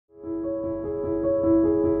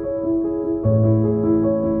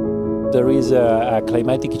There is a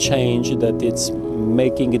climatic change that it's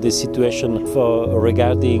making the situation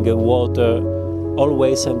regarding water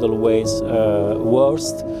always and always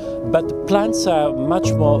worse. But plants are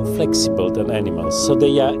much more flexible than animals, so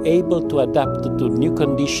they are able to adapt to new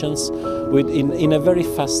conditions in a very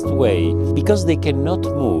fast way. Because they cannot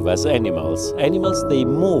move as animals. Animals, they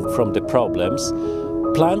move from the problems.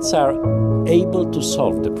 Plants are able to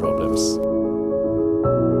solve the problems.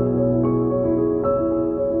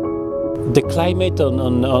 The climate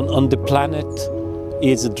on the planet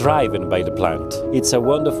is driven by the plant. It's a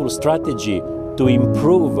wonderful strategy to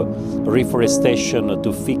improve reforestation,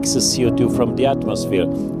 to fix CO2 from the atmosphere,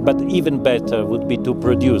 but even better would be to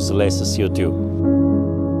produce less CO2.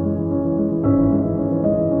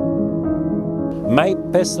 My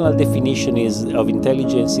personal definition of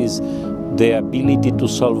intelligence is the ability to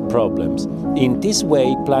solve problems. In this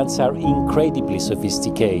way, plants are incredibly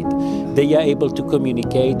sophisticated. They are able to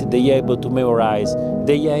communicate, they are able to memorize,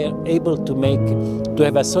 they are able to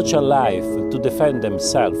have a social life, to defend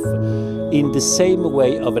themselves in the same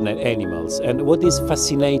way of animals. And what is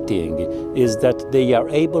fascinating is that they are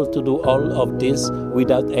able to do all of this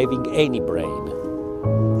without having any brain.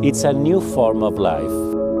 It's a new form of life.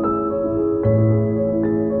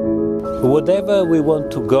 Whatever we want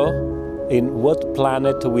to go, in what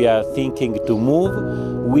planet we are thinking to move,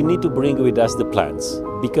 we need to bring with us the plants,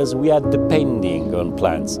 because we are depending on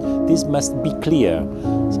plants. This must be clear.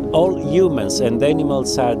 All humans and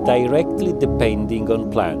animals are directly depending on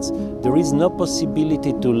plants. There is no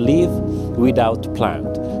possibility to live without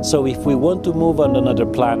plant. So if we want to move on another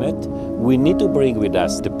planet, we need to bring with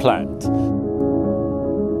us the plant.